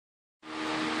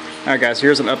Alright guys,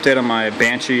 here's an update on my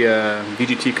Banshee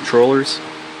VGT controllers.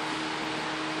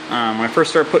 When I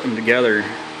first started putting them together,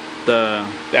 the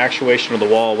actuation of the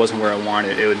wall wasn't where I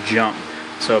wanted it. It would jump.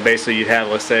 So basically you'd have,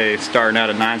 let's say, starting out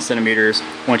at 9 centimeters,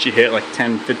 once you hit like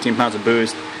 10-15 pounds of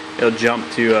boost, it'll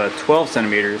jump to 12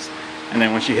 centimeters. And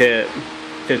then once you hit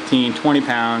 15-20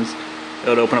 pounds,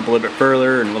 it'll open up a little bit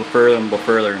further and a little further and a little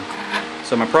further.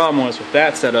 So my problem was with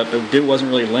that setup, it wasn't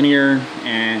really linear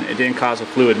and it didn't cause a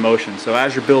fluid motion. So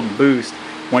as you're building boost,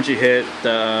 once you hit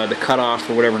the cutoff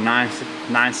for whatever 9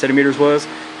 centimeters was,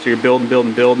 so you're building,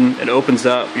 it opens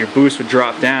up, your boost would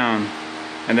drop down,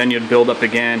 and then you'd build up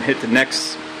again, hit the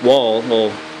next wall,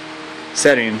 little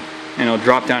setting, and it'll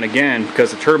drop down again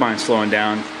because the turbine's slowing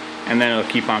down, and then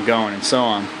it'll keep on going and so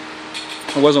on.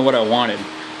 It wasn't what I wanted.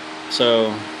 So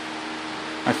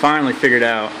I finally figured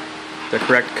out the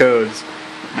correct codes.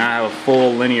 Now I have a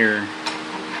full linear,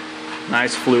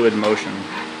 nice fluid motion.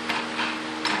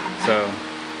 So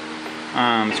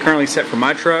it's currently set for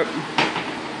my truck,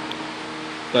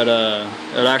 but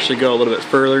it'll actually go a little bit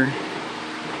further.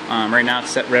 Right now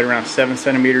it's set right around 7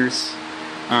 centimeters.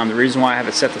 The reason why I have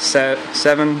it set to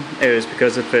 7 is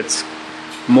because if it's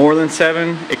more than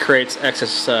 7, it creates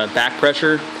excess back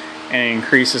pressure and it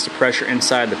increases the pressure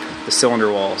inside the cylinder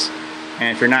walls.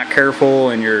 And if you're not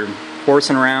careful and you're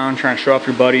horsing around trying to show off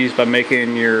your buddies by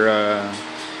making your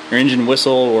engine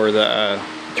whistle or the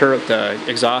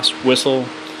exhaust whistle,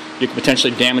 you can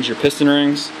potentially damage your piston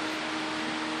rings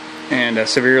and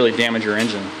severely damage your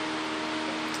engine.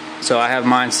 So I have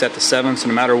mine set to 7, so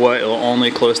no matter what, it'll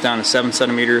only close down to 7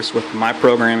 centimeters with my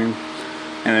programming.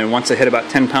 And then once I hit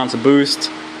about 10 pounds of boost,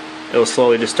 it'll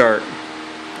slowly just start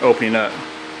opening up.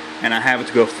 And I have it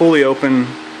to go fully open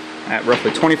at roughly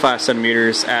 25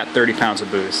 centimeters at 30 pounds of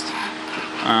boost.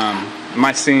 It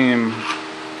might seem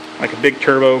like a big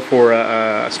turbo for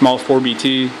a small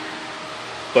 4BT,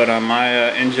 but on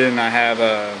my engine I have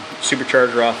a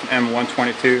supercharger off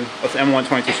M122, with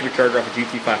M122 supercharger off a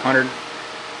GT500,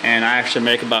 and I actually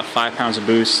make about 5 pounds of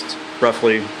boost,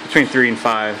 roughly between 3 and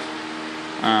 5.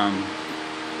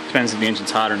 Depends if the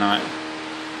engine's hot or not.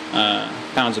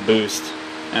 Pounds of boost,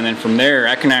 and then from there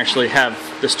I can actually have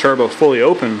this turbo fully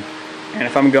open, and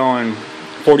if I'm going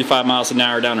 45 miles an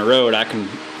hour down the road, I can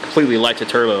completely light the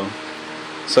turbo.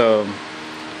 So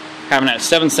having that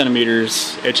 7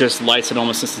 centimeters, it just lights it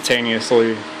almost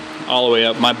instantaneously all the way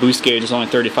up. My boost gauge is only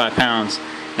 35 pounds,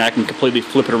 and I can completely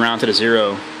flip it around to the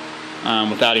 0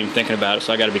 without even thinking about it,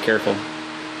 so I got to be careful.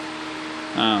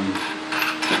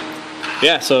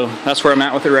 Yeah, so that's where I'm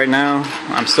at with it right now.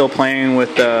 I'm still playing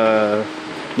with the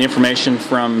information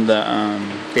from the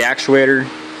actuator.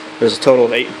 There's a total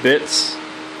of 8 bits,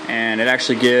 and it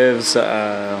actually gives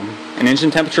an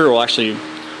engine temperature, well actually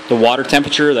the water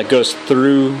temperature that goes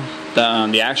through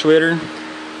the actuator,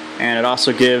 and it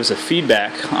also gives a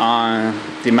feedback on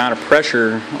the amount of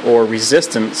pressure or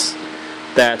resistance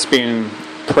that's being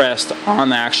pressed on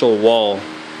the actual wall.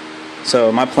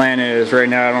 So my plan is, right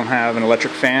now I don't have an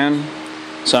electric fan,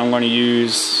 so I'm going to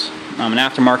use an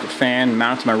aftermarket fan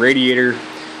mounted to my radiator.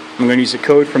 I'm going to use a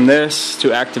code from this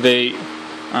to activate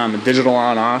a digital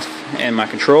on-off and my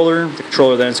controller. The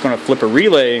controller then is going to flip a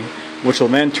relay, which will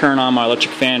then turn on my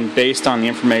electric fan based on the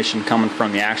information coming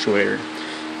from the actuator.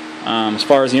 As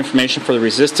far as the information for the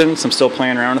resistance, I'm still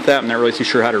playing around with that. I'm not really too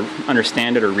sure how to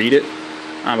understand it or read it.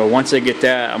 But once I get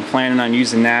that, I'm planning on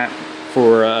using that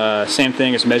for same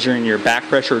thing as measuring your back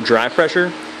pressure or drive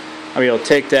pressure. I'll be able to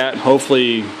take that and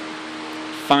hopefully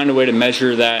find a way to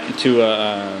measure that into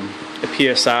a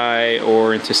PSI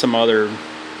or into some other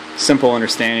simple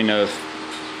understanding of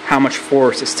how much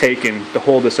force it's taken to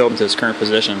hold this open to its current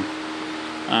position.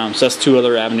 So that's 2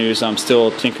 other avenues I'm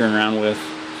still tinkering around with.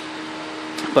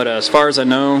 But as far as I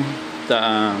know,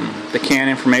 the CAN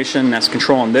information that's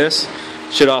controlling this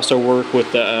should also work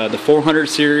with the 400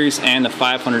 series and the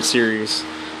 500 series,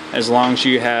 as long as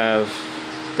you have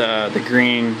the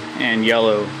green and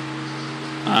yellow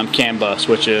CAN bus,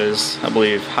 which is, I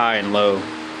believe, high and low.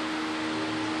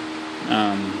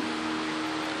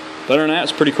 But other than that,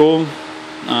 it's pretty cool.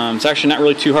 It's actually not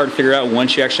really too hard to figure out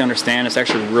once you actually understand. It's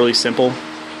actually really simple.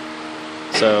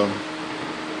 So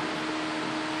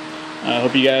I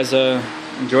hope you guys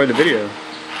enjoyed the video.